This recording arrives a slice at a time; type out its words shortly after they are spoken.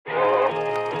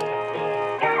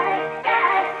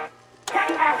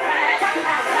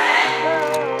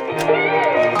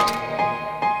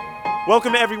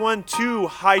Welcome everyone to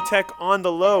High Tech on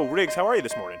the Low. Riggs, how are you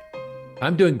this morning?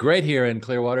 I'm doing great here in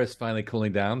Clearwater. It's finally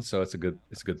cooling down, so it's a good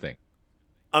thing.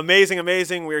 Amazing,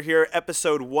 amazing. We're here,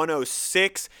 episode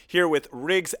 106, here with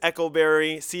Riggs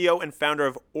Eckelberry, CEO and founder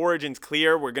of Origins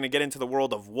Clear. We're going to get into the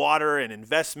world of water and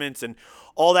investments and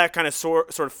all that kind of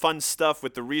sort of fun stuff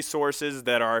with the resources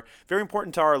that are very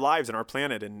important to our lives and our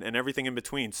planet and everything in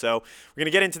between. So we're going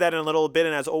to get into that in a little bit.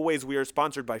 And as always, we are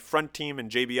sponsored by Front Team and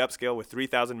JB Upscale with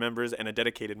 3,000 members and a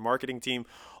dedicated marketing team,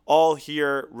 all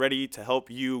here ready to help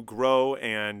you grow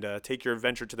and take your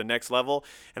venture to the next level.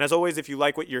 And as always, if you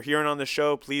like what you're hearing on the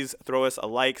show, please throw us a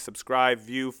like, subscribe,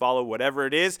 view, follow, whatever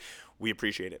it is. We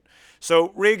appreciate it.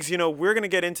 So, Riggs, we're going to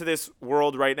get into this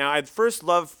world right now. I'd first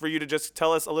love for you to just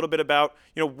tell us a little bit about,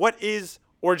 what is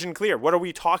Origin Clear? What are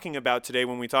we talking about today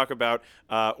when we talk about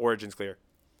Origins Clear?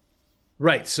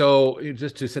 Right. So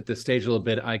just to set the stage a little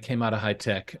bit, I came out of high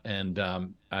tech and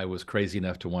I was crazy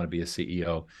enough to want to be a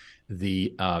CEO.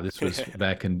 This was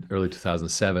back in early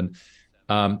 2007,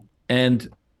 and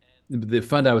the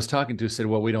fund I was talking to said,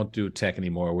 "Well, we don't do tech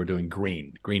anymore. We're doing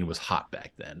green. Green was hot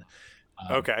back then."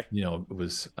 Okay, It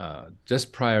was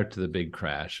just prior to the big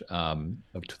crash of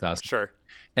 2000. sure.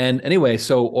 And anyway,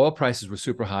 so oil prices were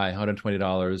super high,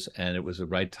 $120, and it was the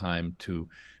right time to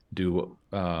do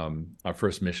our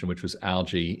first mission, which was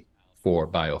algae for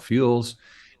biofuels,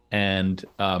 and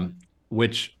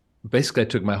which basically I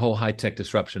took my whole high tech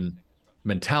disruption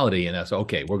mentality and I said,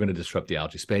 okay, we're going to disrupt the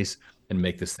algae space and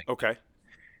make this thing. Okay,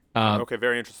 Uh, okay,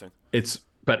 very interesting.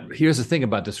 but here's the thing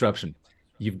about disruption: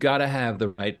 you've got to have the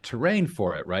right terrain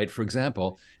for it, right? For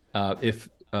example, if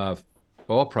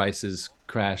oil prices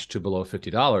crash to below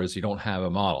 $50, you don't have a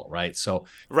model, right? So,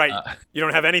 Right. uh, You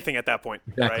don't have anything at that point,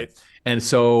 exactly. right? And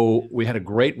so we had a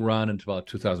great run until about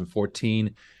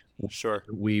 2014. Sure.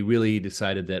 We really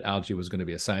decided that algae was going to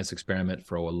be a science experiment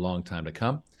for a long time to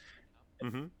come.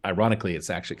 Mm-hmm. Ironically, it's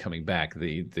actually coming back.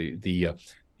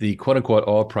 The quote unquote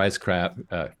oil price cap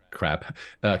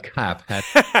had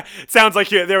Sounds like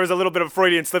there was a little bit of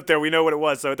Freudian slip there. We know what it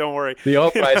was, so don't worry. the oil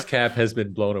price cap has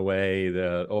been blown away.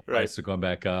 The oil Right. prices are going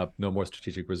back up. No more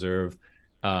strategic reserve,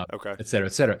 uh, Okay. et cetera,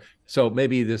 et cetera. So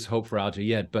maybe there's hope for algae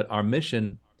yet, but our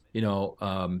mission, you know,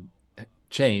 um,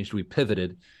 changed. We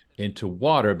pivoted into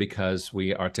water because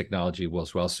our technology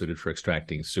was well suited for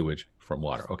extracting sewage from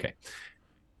water. Okay.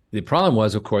 The problem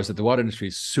was, of course, that the water industry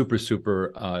is super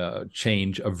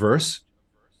change averse,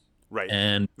 Right.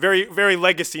 and Very, very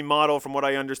legacy model from what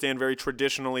I understand, very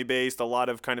traditionally based, a lot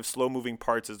of kind of slow moving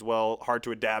parts as well, hard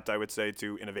to adapt, I would say,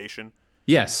 to innovation.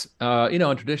 yes,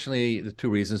 and traditionally the two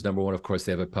reasons. Number one, of course,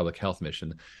 they have a public health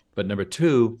mission, but number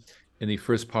two, in the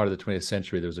first part of the 20th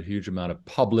century, there was a huge amount of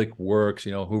public works.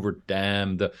 Hoover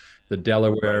Dam, the Right.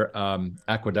 Delaware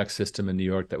aqueduct system in New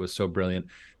York that was so brilliant.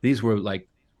 These were like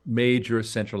major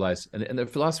centralized, and the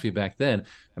philosophy back then.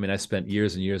 I mean, I spent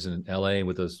years and years in LA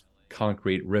with those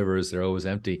concrete rivers; they're always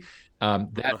empty.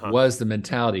 That Uh-huh. was the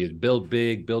mentality: build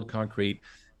big, build concrete,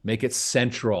 make it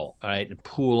central, all right, and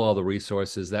pool all the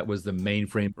resources. That was the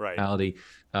mainframe Right. mentality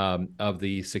of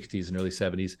the 60s and early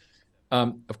 70s.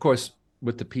 Of course,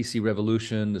 with the PC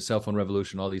revolution, the cell phone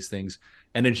revolution, all these things,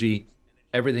 energy,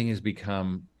 everything has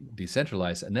become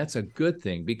decentralized. And that's a good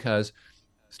thing because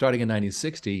starting in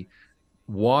 1960,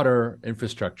 water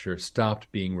infrastructure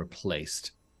stopped being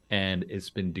replaced and it's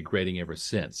been degrading ever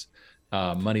since.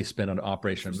 Money spent on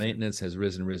operation and Interesting. maintenance has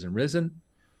risen,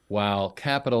 while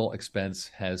capital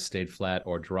expense has stayed flat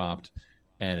or dropped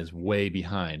and is way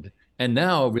behind. And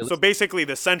now, really, So basically,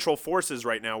 the central forces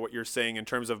right now, what you're saying in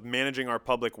terms of managing our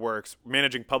public works,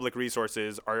 managing public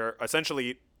resources, are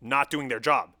essentially not doing their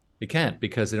job. it can't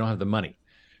because they don't have the money,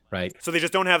 right? So they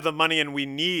just don't have the money, and we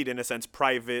need, in a sense,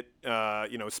 private,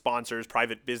 sponsors,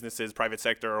 private businesses, private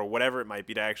sector, or whatever it might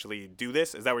be to actually do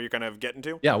this. Is that what you're kind of getting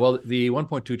to? Yeah, well, the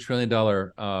 $1.2 trillion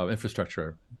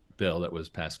infrastructure bill that was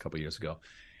passed a couple of years ago,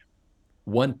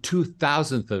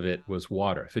 1/2000th of it was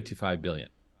water, 55 billion.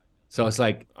 So it's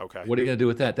like, Okay. what are you going to do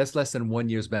with that? That's less than 1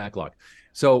 year's backlog.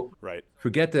 So Right.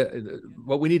 forget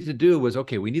what we need to do was,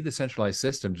 okay, we need the centralized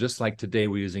system, just like today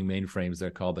we're using mainframes.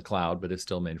 They're called the cloud, but it's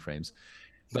still mainframes.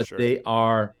 But Sure. they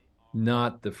are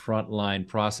not the frontline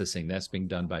processing that's being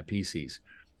done by PCs.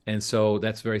 And so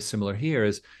that's very similar here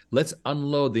is let's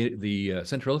unload the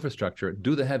central infrastructure,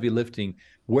 do the heavy lifting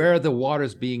where the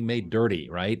water's being made dirty,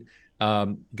 right?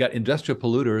 Got industrial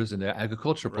polluters and the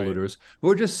agricultural Right. polluters who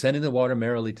are just sending the water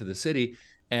merrily to the city,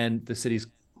 and the city's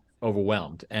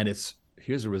overwhelmed. And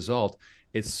here's the result: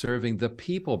 it's serving the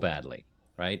people badly,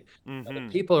 right? The Mm-hmm.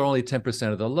 people are only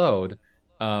 10% of the load,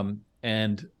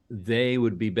 and they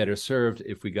would be better served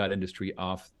if we got industry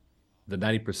off the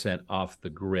 90% off the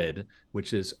grid,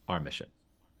 which is our mission.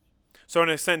 So in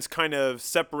a sense, kind of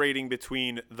separating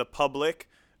between the public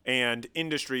and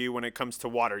industry when it comes to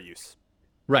water use.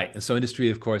 Right. And so industry,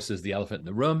 of course, is the elephant in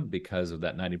the room because of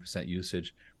that 90%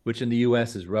 usage, which in the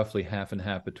US is roughly half and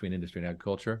half between industry and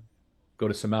agriculture. Go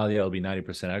to Somalia, it'll be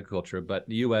 90% agriculture, but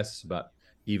in the US is about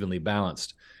evenly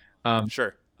balanced. Um,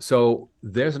 Sure. so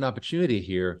there's an opportunity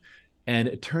here. And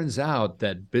it turns out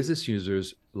that business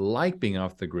users like being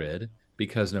off the grid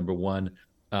because, number one,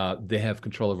 they have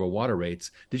control over water rates.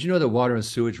 Did you know that water and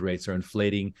sewage rates are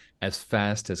inflating as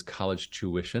fast as college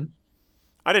tuition?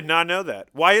 I did not know that.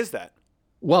 Why is that?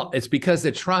 Well, it's because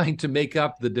they're trying to make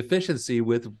up the deficiency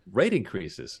with rate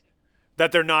increases.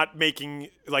 That they're not making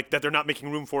that they're not making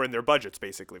room for in their budgets,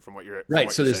 basically, from Right.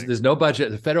 what So you're there's saying. there's no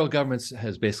budget. The federal government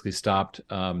has basically stopped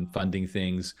funding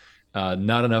things.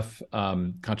 Not enough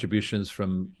contributions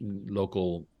from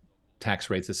local tax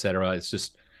rates, et cetera. It's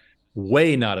just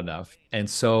way not enough. And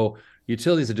so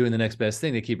utilities are doing the next best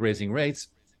thing. They keep raising rates,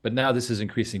 but now this is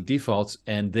increasing defaults,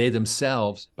 and they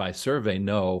themselves, by survey,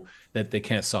 know that they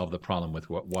can't solve the problem with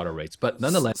water rates. But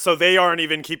nonetheless, So they aren't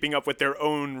even keeping up with their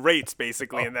own rates,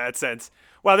 basically, in that sense.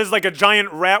 Wow, this is like a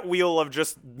giant rat wheel of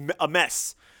just a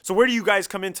mess. So where do you guys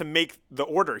come in to make the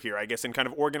order here, I guess, and kind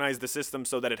of organize the system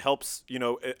so that it helps,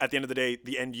 at the end of the day,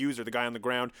 the end user, the guy on the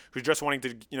ground who's just wanting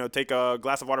to, take a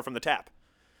glass of water from the tap?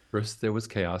 first there was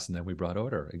chaos, and then we brought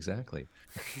order. Exactly.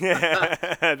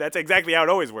 That's exactly how it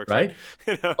always works, right?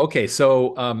 Right. Okay.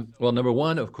 So, well, number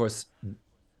one, of course,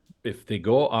 if they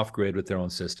go off grid with their own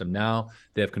system, now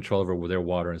they have control over their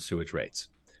water and sewage rates,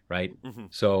 right? Mm-hmm.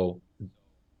 So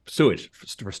sewage,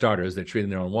 for starters, they're treating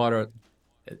their own water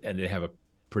and they have a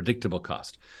predictable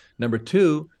cost. Number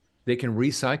two, they can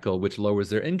recycle, which lowers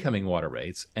their incoming water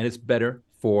rates, and it's better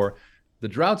for the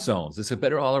drought zones. It's a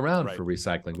better all around Right. for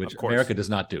recycling, which Of America course. does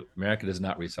not do. America does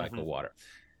not Mm-hmm. recycle water.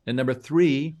 And number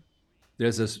three,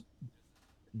 there's this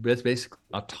basically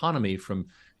autonomy from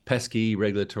pesky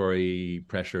regulatory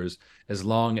pressures. As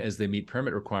long as they meet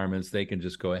permit requirements, they can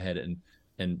just go ahead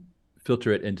and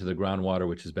filter it into the groundwater,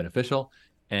 which is beneficial,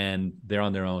 and they're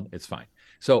on their own. It's fine.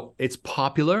 So it's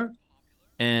popular,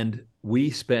 and we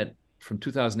spent from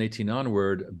 2018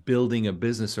 onward building a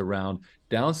business around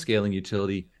downscaling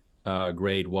utility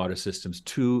grade water systems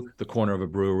to the corner of a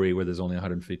brewery where there's only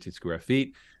 150 square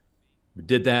feet. We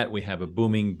did that. We have a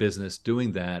booming business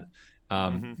doing that,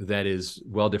 Mm-hmm. that is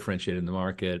well differentiated in the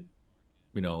market,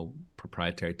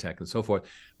 proprietary tech and so forth.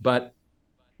 But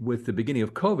with the beginning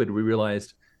of COVID, we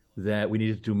realized that we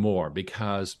needed to do more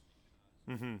because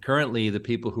Mm-hmm. currently the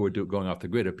people who are going off the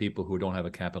grid are people who don't have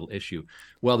a capital issue.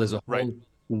 Well, there's a Right. whole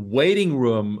waiting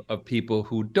room of people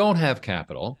who don't have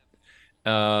capital,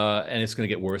 and it's going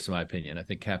to get worse, in my opinion. I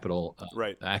think capital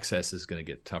Right. access is going to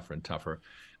get tougher and tougher.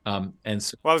 And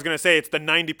so, Well, I was going to say it's the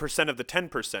 90% of the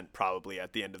 10% probably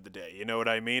at the end of the day. You know what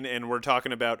I mean? And we're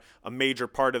talking about a major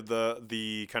part of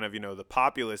the kind of, the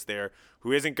populace there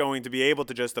who isn't going to be able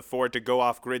to just afford to go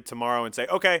off grid tomorrow and say,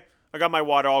 "Okay, I got my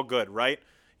water all good," right?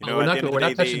 we're At the not end of the we're day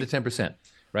not touching the they 10%,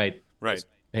 right? right.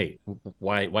 Hey,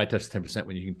 why touch the 10%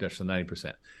 when you can touch the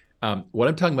 90%? What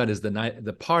I'm talking about is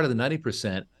the part of the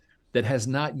 90% that has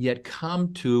not yet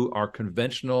come to our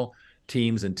conventional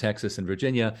teams in Texas and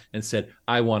Virginia and said,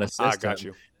 I want a Ah, got system,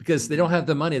 you. because they don't Mhm. have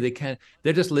the money. They can't,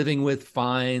 they're just living with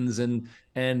fines and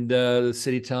the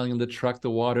city telling them to truck the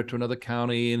water to another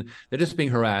county. And they're just being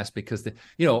harassed because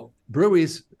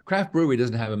craft brewery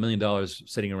doesn't have $1 million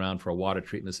sitting around for a water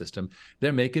treatment system.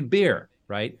 They're making beer,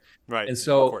 right? Right. And Of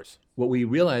so course. what we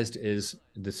realized is,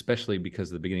 especially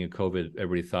because of the beginning of COVID,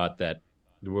 everybody thought that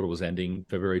the world was ending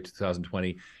February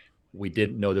 2020. We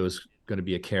didn't know there was going to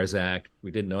be a CARES Act.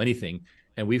 We didn't know anything.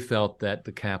 And we felt that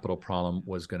the capital problem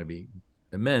was going to be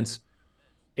immense.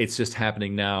 It's just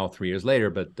happening now 3 years later,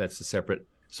 but that's a separate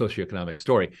socioeconomic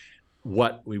story.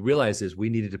 What we realized is we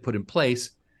needed to put in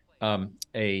place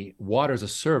a water as a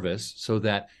service so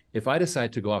that if I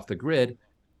decide to go off the grid,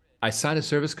 I sign a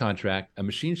service contract, a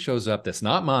machine shows up that's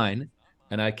not mine,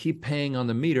 and I keep paying on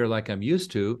the meter like I'm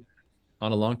used to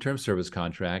on a long-term service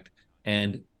contract.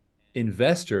 And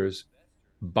investors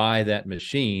buy that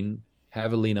machine,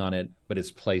 have a lien on it, but it's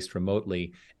placed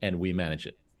remotely, and we manage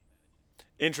it.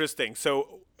 Interesting.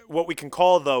 So what we can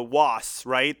call the WAS,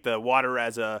 right? The water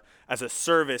as a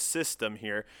service system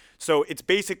here. So it's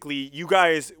basically you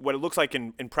guys. What it looks like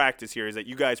in practice here is that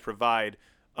you guys provide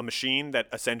a machine that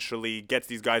essentially gets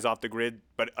these guys off the grid,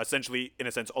 but essentially, in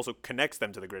a sense, also connects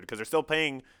them to the grid because they're still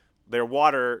paying their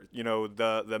water,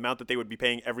 the amount that they would be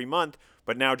paying every month,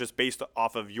 but now just based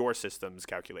off of your system's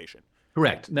calculation.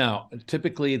 Correct. Now,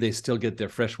 typically they still get their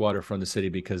fresh water from the city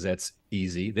because that's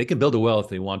easy. They can build a well if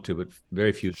they want to, but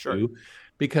very few Sure. do.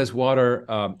 because water,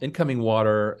 incoming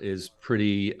water is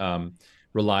pretty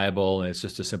reliable, and it's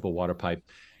just a simple water pipe.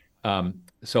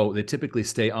 So they typically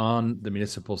stay on the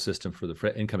municipal system for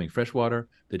the incoming fresh water.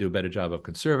 They do a better job of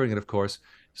conserving it, of course.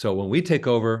 So when we take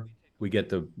over, we get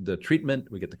the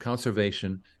treatment, we get the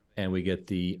conservation, and we get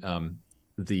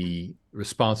the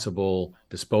responsible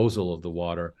disposal of the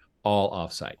water all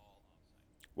offsite.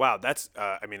 Wow, that's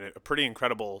I mean a pretty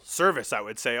incredible service, I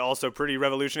would say. Also pretty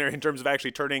revolutionary in terms of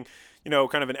actually turning,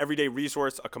 kind of an everyday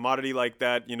resource, a commodity like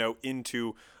that,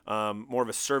 into more of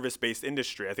a service-based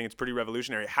industry. I think it's pretty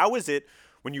revolutionary. How is it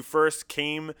when you first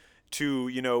came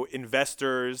to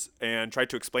investors and tried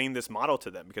to explain this model to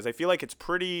them? Because I feel like it's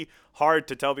pretty hard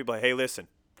to tell people, hey, listen,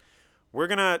 we're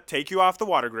gonna take you off the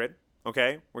water grid.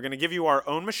 Okay, we're gonna give you our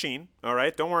own machine. All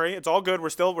right, don't worry, it's all good. We're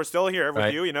still here with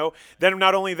Right. you. Then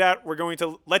not only that, we're going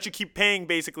to let you keep paying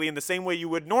basically in the same way you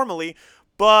would normally,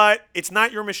 but it's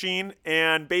not your machine.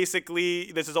 And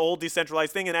basically, this is a whole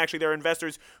decentralized thing. And actually, there are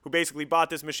investors who basically bought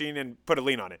this machine and put a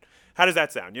lien on it. How does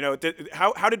that sound?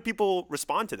 How did people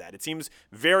respond to that? It seems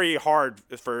very hard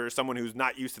for someone who's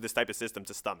not used to this type of system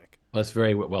to stomach. Well, that's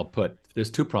very well put. There's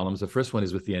two problems. The first one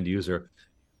is with the end user.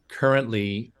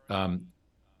 Currently,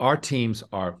 our teams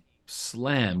are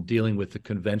slammed dealing with the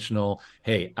conventional,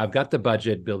 hey, I've got the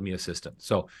budget, build me a system.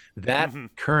 So that Mm-hmm.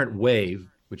 current wave,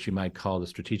 which you might call the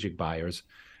strategic buyers,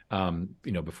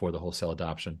 before the wholesale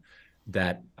adoption,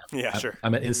 that Yeah, sure.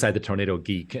 I'm an inside the tornado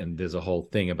geek, and there's a whole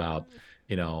thing about,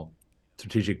 you know,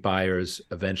 strategic buyers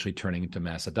eventually turning into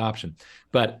mass adoption.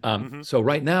 But Mm-hmm. so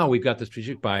right now we've got the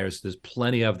strategic buyers. There's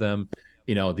plenty of them.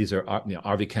 These are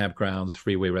RV campgrounds,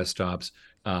 freeway rest stops,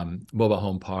 mobile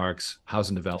home parks,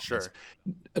 housing developments.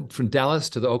 Sure. From Dallas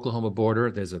to the Oklahoma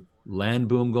border, there's a land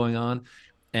boom going on,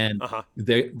 and Uh huh.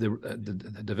 the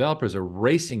developers are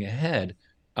racing ahead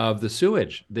of the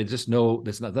sewage. They just know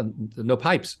there's no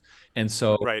pipes, and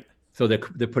Right. so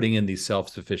they're putting in these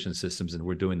self-sufficient systems, and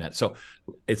we're doing that. So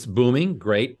it's booming,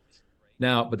 great.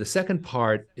 Now, but the second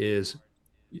part is,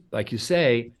 like you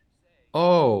say,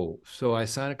 oh, so I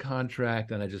sign a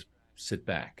contract and I just sit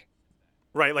back.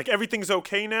 Right. Like everything's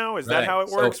okay now. Is that Right. how it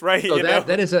So works? Right. so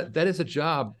that is a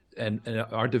job, and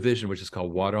our division, which is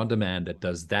called Water on Demand, that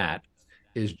does that,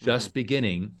 is Mm-hmm. just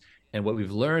beginning. And what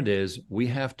we've learned is we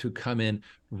have to come in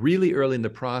really early in the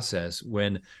process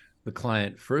when the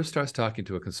client first starts talking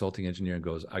to a consulting engineer and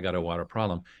goes, I got a water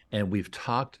problem. And we've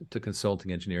talked to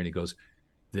consulting engineer and he goes,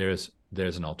 there's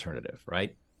an alternative,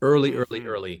 right? Early, early, Mm-hmm.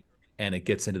 early, and it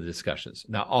gets into the discussions.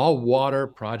 Now, all water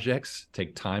projects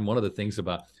take time. One of the things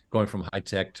about going from high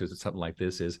tech to something like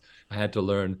this is I had to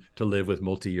learn to live with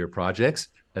multi-year projects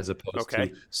as opposed to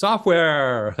Okay.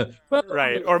 software. Well,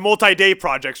 Right. Or multi-day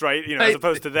projects, right? As right?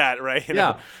 opposed to that, right?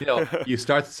 Yeah, you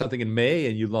start something in May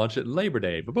and you launch it in Labor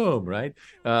Day. Boom, right?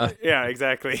 Yeah,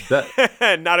 exactly.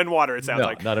 That Not in water, it sounds No,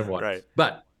 like. not in water. Right.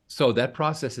 But so that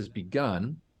process has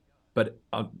begun, but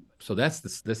so that's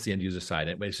the end user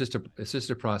side. But it's just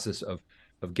a process of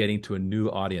getting to a new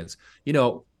audience. You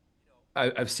know,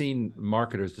 I've seen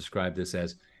marketers describe this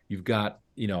as you've got,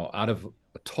 out of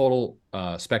a total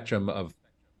spectrum of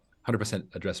 100%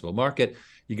 addressable market,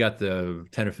 you got the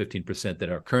 10 or 15% that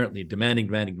are currently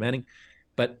demanding.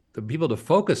 But the people to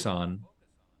focus on,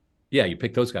 yeah, you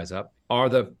pick those guys up, are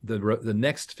the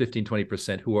next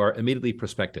 15-20% who are immediately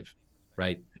prospective,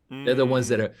 right? They're the ones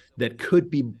Mm. that could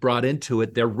be brought into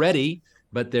it. They're ready,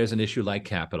 but there's an issue like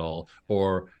capital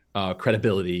or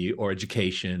credibility or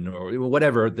education or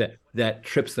whatever that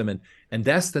trips them, and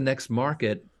that's the next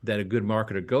market that a good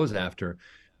marketer goes after,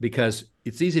 because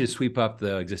it's easy to sweep up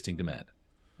the existing demand.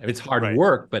 It's hard Right.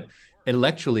 work, but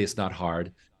intellectually it's not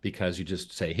hard because you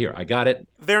just say, here, I got it.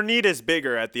 Their need is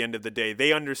bigger at the end of the day.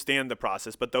 They understand the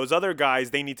process, but those other guys,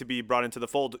 they need to be brought into the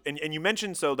fold. And you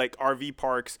mentioned so like RV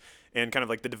parks and kind of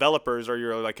like the developers are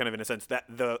your like kind of in a sense that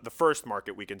the first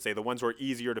market we can say, the ones who are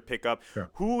easier to pick up.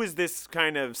 Sure. Who is this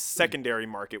kind of secondary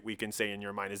market we can say in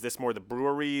your mind? Is this more the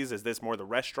breweries? Is this more the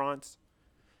restaurants?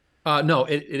 No,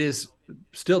 it is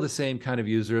still the same kind of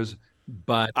users,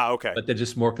 but Ah, okay. they're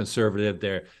just more conservative.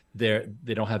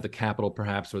 They don't have the capital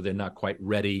perhaps, or they're not quite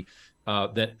ready.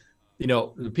 That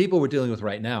the people we're dealing with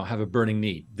right now have a burning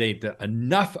need.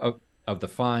 Enough of the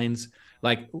fines.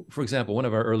 Like, for example, one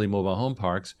of our early mobile home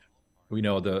parks,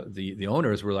 the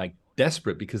owners were like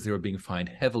desperate because they were being fined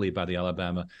heavily by the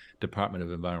Alabama Department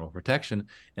of Environmental Protection,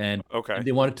 and Okay.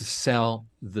 they wanted to sell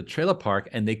the trailer park,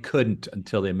 and they couldn't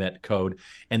until they met code,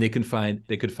 and they could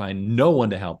find no one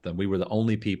to help them. We were the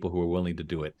only people who were willing to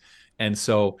do it, and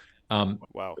so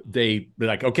Wow. they were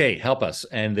like, okay, help us,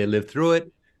 and they lived through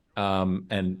it,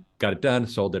 and got it done.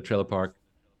 Sold their trailer park.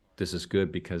 This is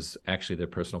good because actually they're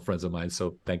personal friends of mine,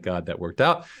 so thank God that worked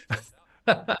out.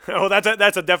 Oh, that's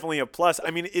a definitely a plus.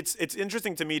 I mean, it's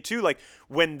interesting to me too. Like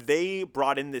when they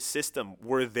brought in this system,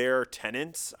 were their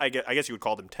tenants? I guess you would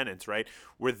call them tenants, right?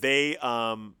 Were they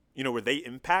were they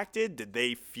impacted? Did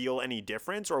they feel any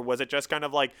difference, or was it just kind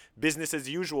of like business as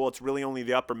usual? It's really only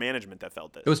the upper management that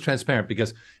felt It this. was transparent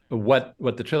because what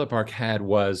the trailer park had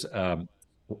was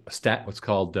what's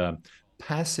called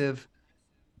passive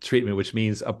treatment, which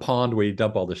means a pond where you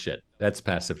dump all the shit. That's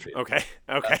passive treatment. Okay,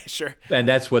 okay, sure. And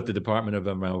that's what the Department of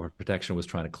Environmental Protection was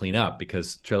trying to clean up,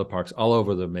 because trailer parks all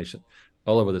over the nation,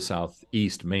 all over the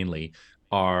southeast mainly,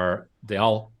 are they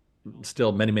all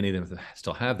still, many of them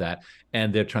still have that,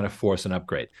 and they're trying to force an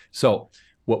upgrade. So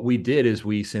what we did is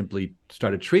we simply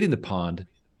started treating the pond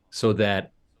so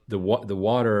that the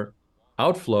water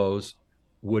outflows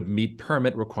would meet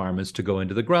permit requirements to go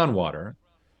into the groundwater.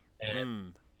 And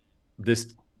Mm,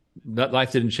 this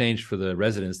life didn't change for the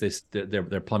residents.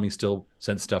 Their plumbing still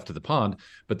sent stuff to the pond,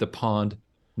 but the pond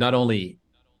not only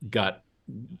got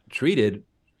treated,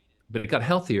 but it got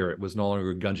healthier. It was no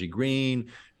longer gungy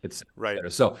green. It's right. better.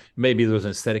 So maybe there was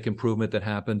an aesthetic improvement that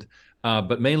happened,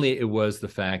 but mainly it was the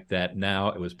fact that now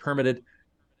it was permitted.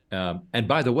 And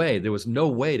by the way, there was no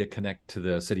way to connect to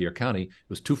the city or county. It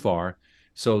was too far,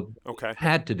 so Okay.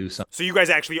 had to do something. So you guys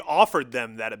actually offered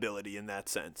them that ability in that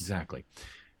sense. Exactly.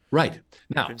 Right.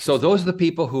 Now, so Interesting. those are the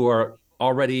people who are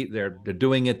already they're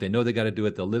doing it. They know they got to do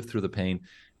it. They'll live through the pain.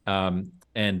 And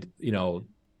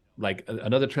like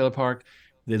another trailer park,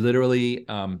 they literally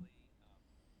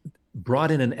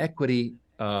brought in an equity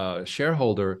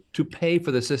shareholder to pay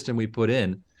for the system we put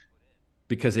in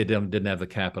because they didn't have the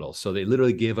capital. So they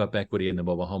literally gave up equity in the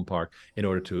mobile home park in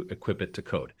order to equip it to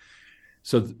code.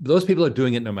 So those people are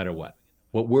doing it no matter what.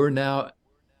 What we're now,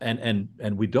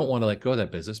 and we don't want to let go of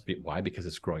that business. Why? Because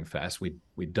it's growing fast.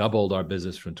 We doubled our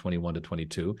business from 21 to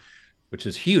 22, which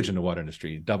is huge in the water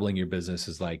industry. Doubling your business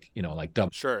is like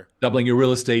Sure. doubling your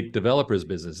real estate developer's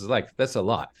business is like, that's a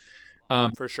lot.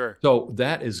 Um, For sure. so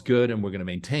that is good, and we're going to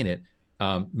maintain it.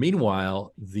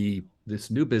 Meanwhile,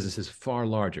 this new business is far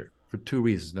larger for two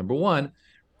reasons. Number one,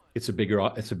 it's a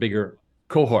bigger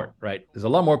cohort, right? There's a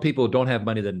lot more people who don't have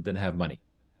money than have money.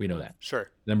 We know that. Sure.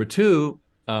 Number two,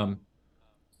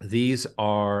 these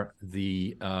are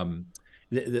the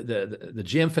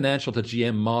GM financial to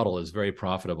GM model is very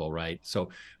profitable, right? So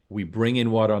we bring in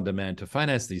water on demand to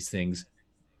finance these things.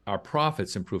 Our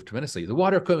profits improve tremendously. The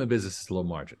water equipment business is low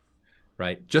margin,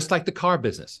 right? Just like the car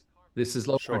business, this is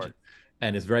low margin, Sure.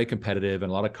 and it's very competitive, and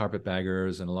a lot of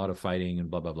carpetbaggers and a lot of fighting and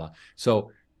blah blah blah.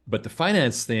 So, but the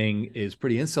finance thing is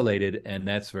pretty insulated, and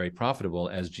that's very profitable,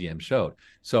 as GM showed.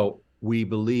 So we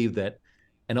believe that,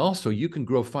 and also you can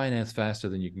grow finance faster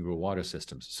than you can grow water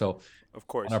systems. So Of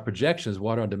on our course. projections,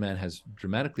 water on demand has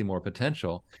dramatically more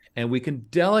potential, and we can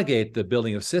delegate the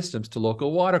building of systems to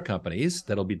local water companies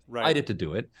that'll be Right. delighted to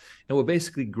do it. And we'll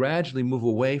basically gradually move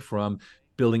away from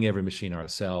building every machine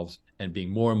ourselves and being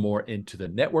more and more into the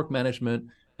network management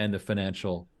and the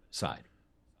financial side.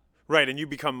 Right, and you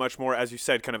become much more, as you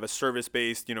said, kind of a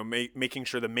service-based. Making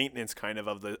sure the maintenance kind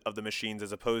of the machines,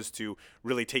 as opposed to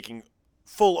really taking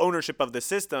full ownership of the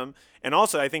system. And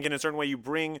also, I think in a certain way, you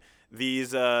bring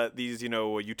these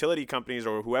utility companies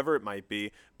or whoever it might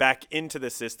be back into the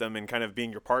system and kind of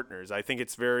being your partners. I think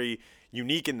it's very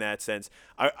unique in that sense.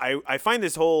 I find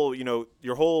this whole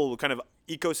your whole kind of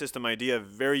ecosystem idea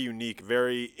very unique,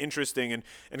 very interesting, and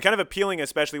kind of appealing,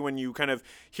 especially when you kind of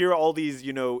hear all these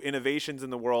innovations in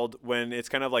the world, when it's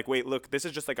kind of like, wait, look, this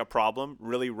is just like a problem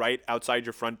really right outside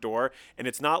your front door, and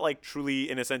it's not like truly,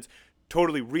 in a sense,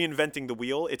 totally reinventing the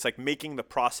wheel. It's like making the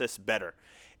process better.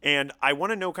 And I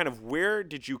want to know kind of, where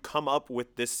did you come up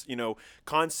with this,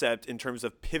 concept in terms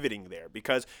of pivoting there?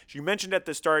 Because you mentioned at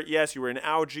the start, yes, you were in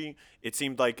algae. It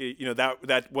seemed like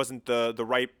that wasn't the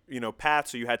right path,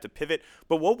 so you had to pivot.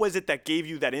 But what was it that gave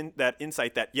you that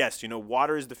insight that, yes,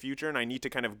 water is the future, and I need to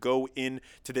kind of go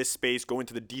into this space, go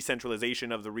into the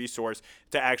decentralization of the resource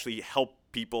to actually help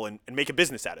people and make a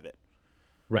business out of it?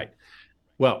 Right.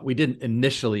 Well, we didn't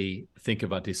initially think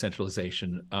about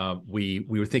decentralization. We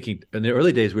were thinking in the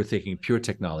early days. We were thinking pure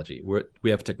technology. We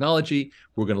have technology.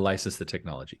 We're going to license the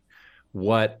technology.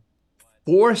 What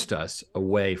forced us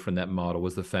away from that model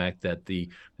was the fact that the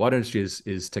water industry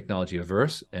is technology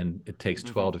averse, and it takes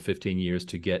Mm-hmm. 12 to 15 years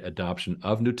to get adoption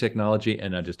of new technology,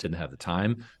 and I just didn't have the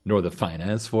time nor the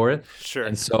finance for it. Sure.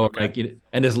 And so, Okay.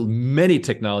 and there's many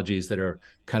technologies that are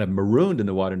kind of marooned in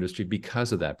the water industry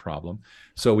because of that problem.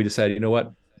 So we decided, you know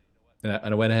what, and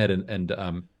I went ahead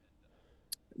and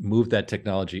moved that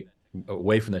technology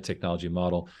away from that technology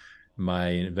model. My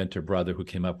inventor brother, who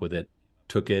came up with it,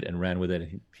 took it and ran with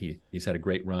it. He's had a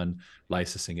great run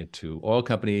licensing it to oil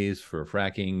companies for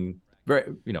fracking,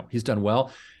 very, he's done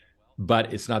well,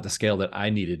 but it's not the scale that I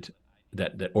needed,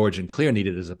 that Origin Clear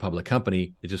needed as a public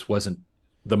company. It just wasn't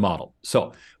the model.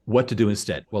 So what to do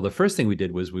instead? Well, the first thing we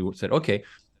did was we said, okay,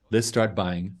 let's start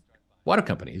buying water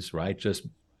companies, right? Just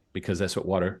because that's what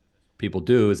water people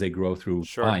do, is they grow through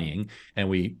Sure. buying. And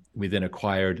we then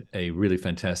acquired a really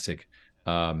fantastic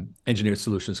engineered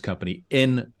solutions company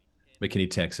in McKinney,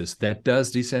 Texas, that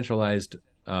does decentralized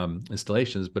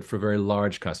installations, but for very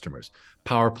large customers,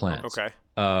 power plants, Okay.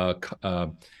 uh,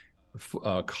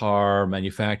 car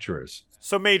manufacturers.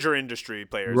 So major industry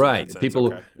players in that Right. sense. People,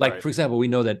 Okay. like, Right. for example, we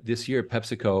know that this year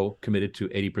PepsiCo committed to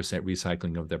 80%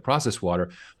 recycling of their processed water.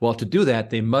 Well, to do that,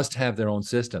 they must have their own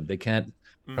system. They can't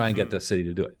try and get Mm-hmm. the city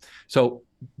to do it. So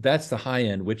that's the high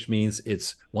end, which means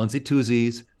it's onesie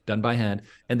twosies done by hand.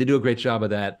 And they do a great job of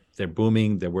that. They're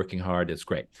booming. They're working hard. It's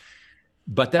great.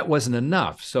 But that wasn't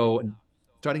enough. So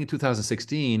starting in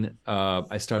 2016,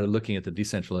 I started looking at the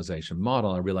decentralization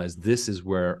model. I realized this is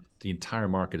where the entire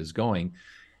market is going.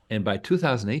 And by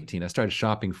 2018, I started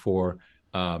shopping for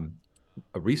um,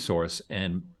 a resource,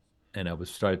 and I was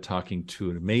started talking to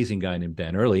an amazing guy named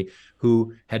Dan Early,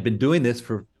 who had been doing this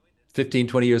for 15,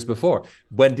 20 years before,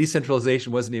 when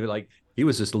decentralization wasn't even, like, he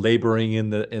was just laboring in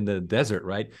the desert,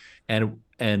 right? And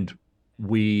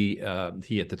we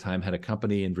he at the time had a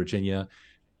company in Virginia.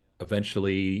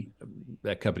 Eventually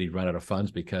that company ran out of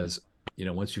funds because,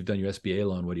 once you've done your SBA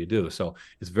loan, what do you do? So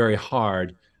it's very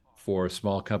hard for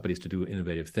small companies to do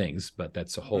innovative things, but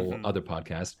that's a whole Mm-hmm. other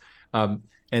podcast.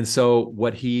 And so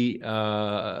what he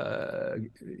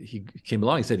came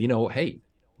along, he said, hey,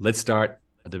 let's start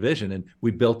a division. And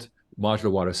we built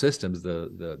Modular Water Systems,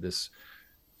 this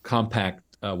compact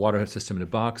water system in a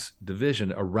box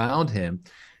division around him.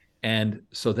 And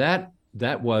so that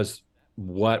was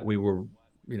what we were,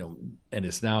 and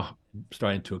it's now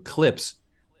starting to eclipse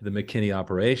the McKinney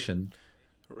operation,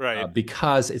 Right.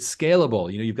 because it's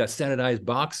scalable. You've got standardized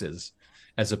boxes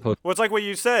as opposed. Well, it's like what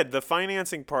you said. The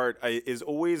financing part is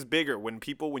always bigger when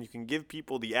you can give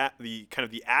people the kind of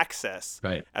the access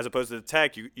Right. as opposed to the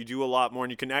tech. You do a lot more,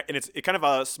 and you can and it's kind of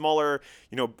a smaller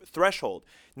threshold.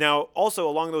 Now, also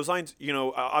along those lines,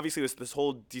 obviously this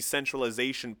whole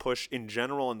decentralization push in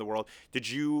general in the world. Did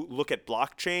you look at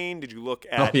blockchain? Did you look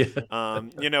Oh at yeah.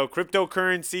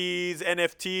 cryptocurrencies,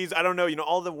 NFTs? I don't know.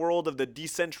 All the world of the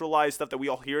decentralized stuff that we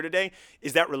all hear today.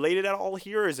 Is that related at all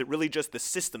here, or is it really just the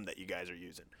system that you guys are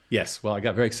using? Yes. Well, I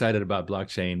got very excited about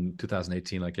blockchain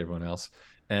 2018, like everyone else,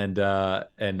 and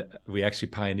we actually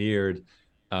pioneered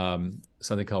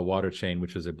something called Water Chain,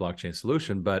 which was a blockchain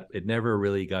solution, but it never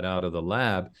really got out of the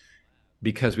lab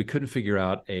because we couldn't figure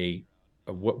out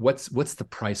what's the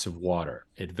price of water.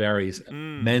 It varies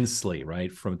Mm, immensely, right?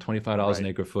 From $25 an right.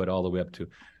 acre foot all the way up to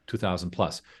 2,000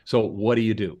 plus. So what do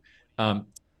you do? Um,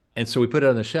 and so we put it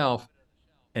on the shelf,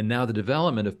 and now the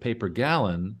development of pay per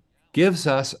gallon gives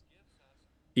us,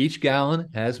 each gallon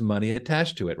has money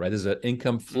attached to it, right? There's an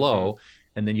income Mm-hmm. flow,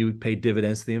 and then you pay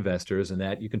dividends to the investors, and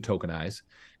that you can tokenize.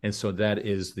 And so that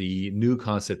is the new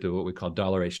concept of what we call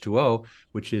dollar H2O,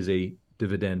 which is a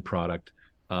dividend product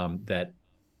that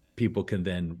people can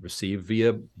then receive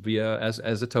via as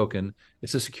a token.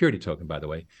 It's a security token, by the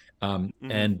way,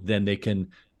 Mm-hmm. and then they can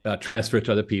transfer it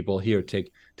to other people. Here,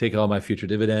 take all my future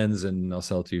dividends, and I'll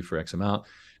sell it to you for X amount.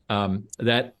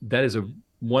 That is a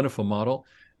wonderful model,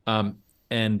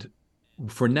 and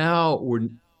for now,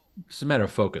 it's a matter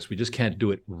of focus. We just can't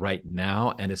do it right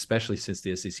now, and especially since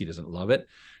the SEC doesn't love it.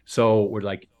 So we're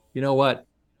like, you know what?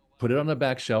 Put it on the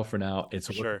back shelf for now.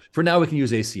 Sure. For now we can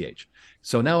use ACH.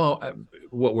 So now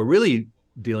what we're really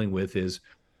dealing with is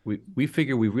we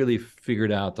figure we really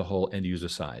figured out the whole end user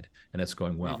side, and that's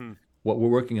going well. Mm-hmm. What we're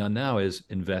working on now is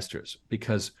investors,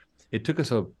 because it took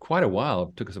us quite a while.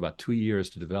 It took us about 2 years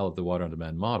to develop the water on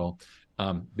demand model,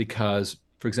 because,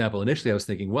 for example, initially I was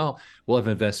thinking, well, we'll have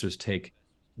investors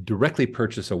directly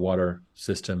purchase a water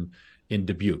system in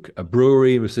Dubuque, a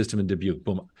brewery system in Dubuque.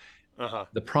 Boom. Uh-huh.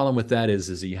 The problem with that is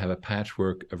that you have a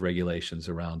patchwork of regulations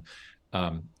around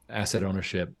asset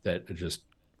ownership that are just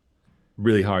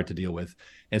really hard to deal with.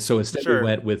 And so instead we Sure.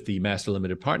 went with the master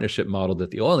limited partnership model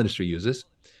that the oil industry uses,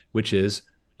 which is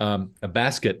a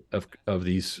basket of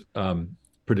these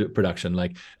production.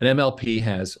 Like an MLP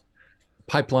has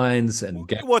pipelines and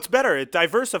gas. Well, it's better. It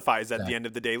diversifies at the end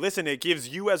of the day. Listen, it gives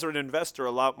you as an investor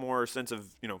a lot more sense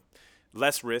of,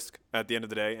 less risk at the end of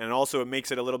the day. And also it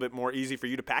makes it a little bit more easy for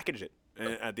you to package it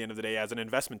at the end of the day as an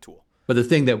investment tool. But the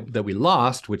thing that we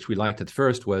lost, which we liked at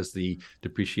first, was the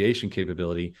depreciation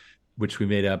capability, which we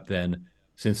made up then.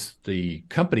 Since the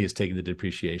company is taking the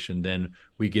depreciation, then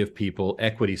we give people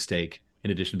equity stake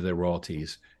in addition to their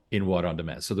royalties in water on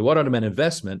demand. So the water on demand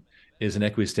investment is an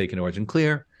equity stake in Origin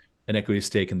Clear. an equity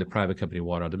stake in the private company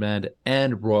Water on Demand,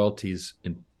 and royalties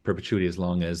in perpetuity as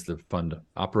long as the fund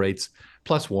operates,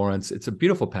 plus warrants. It's a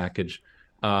beautiful package,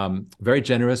 very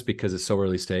generous because it's so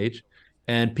early stage,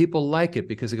 and people like it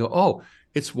because they go, "Oh,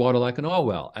 it's water like an oil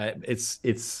well.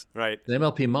 It's Right. an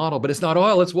MLP model, but it's not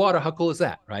oil; it's water. How cool is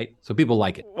that, right?" So people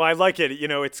like it. Well, I like it.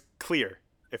 It's clear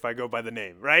if I go by the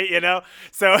name, right?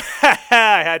 So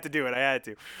I had to do it. I had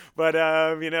to. But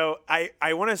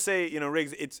I want to say,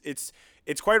 Riggs,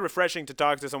 it's quite refreshing to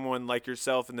talk to someone like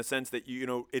yourself in the sense that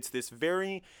it's this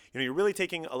very, you're really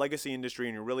taking a legacy industry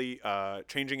and you're really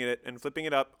changing it and flipping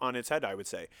it up on its head, I would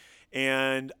say.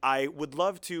 And I would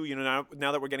love to,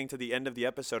 now that we're getting to the end of the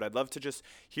episode, I'd love to just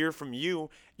hear from you,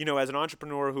 as an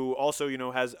entrepreneur who also,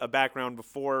 has a background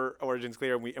before Origins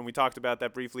Clear, and we talked about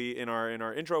that briefly in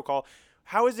our intro call.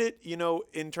 How is it,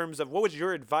 in terms of what was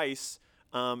your advice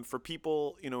for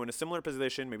people, in a similar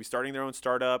position, maybe starting their own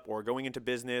startup or going into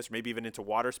business, or maybe even into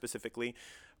water specifically?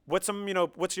 What's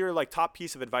your like top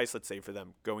piece of advice, let's say, for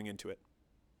them going into it?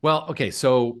 Well, okay,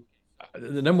 so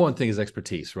the number one thing is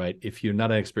expertise, right? If you're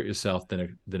not an expert yourself,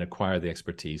 then acquire the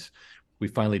expertise. We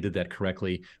finally did that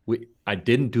correctly. I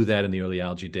didn't do that in the early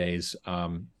algae days.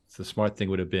 So the smart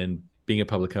thing would have been, being a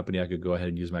public company, I could go ahead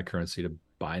and use my currency to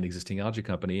buy an existing algae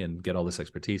company and get all this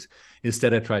expertise.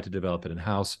 Instead, I tried to develop it in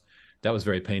house. That was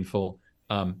very painful.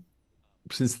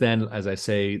 Since then, as I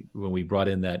say, when we brought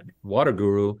in that water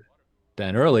guru,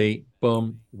 Dan Early,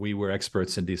 boom, we were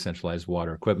experts in decentralized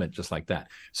water equipment, just like that.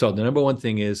 So the number one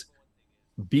thing is,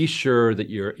 be sure that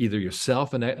you're either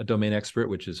yourself a domain expert,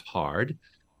 which is hard,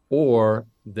 or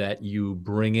that you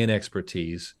bring in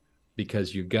expertise,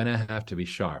 because you're going to have to be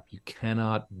sharp. You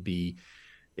cannot be,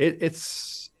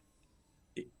 it's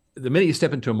the minute you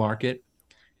step into a market,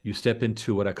 you step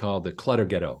into what I call the clutter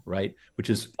ghetto, right?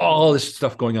 Which is all this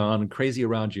stuff going on and crazy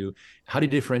around you. How do you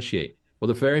differentiate? Well,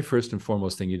 the very first and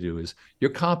foremost thing you do is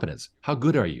your competence. How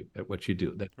good are you at what you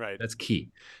do? Right. That's key,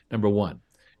 number one.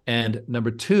 And number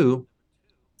two,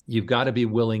 you've got to be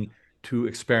willing to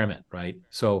experiment, right?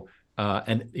 So,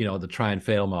 and the try and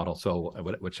fail model. So,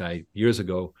 which I years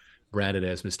ago branded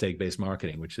as mistake-based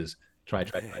marketing, which is try,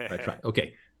 try, try, try, try.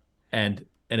 Okay, and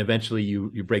eventually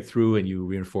you break through and you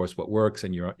reinforce what works,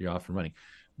 and you're off and running.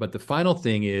 But the final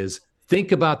thing is,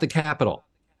 think about the capital,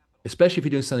 especially if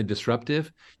you're doing something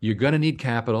disruptive. You're going to need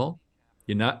capital.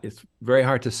 It's very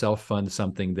hard to self-fund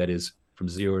something that is from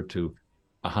 0 to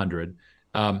 100.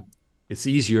 It's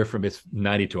easier from it's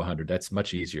 90 to 100. That's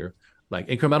much easier. Like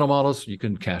incremental models, you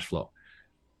can cash flow.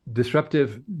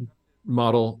 Disruptive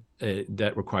model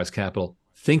that requires capital,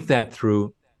 think that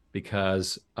through,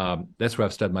 because that's where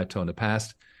I've stubbed my toe in the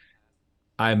past.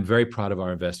 I'm very proud of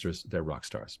our investors. They're rock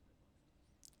stars.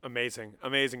 Amazing.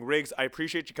 Amazing. Riggs, I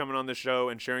appreciate you coming on the show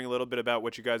and sharing a little bit about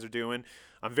what you guys are doing.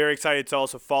 I'm very excited to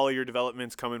also follow your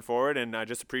developments coming forward, and I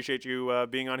just appreciate you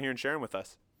being on here and sharing with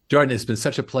us. Jordan, it's been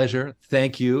such a pleasure.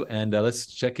 Thank you. And let's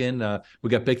check in. We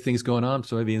got big things going on.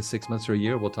 So maybe in 6 months or a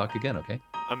year, we'll talk again. Okay.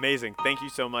 Amazing. Thank you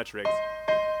so much, Riggs.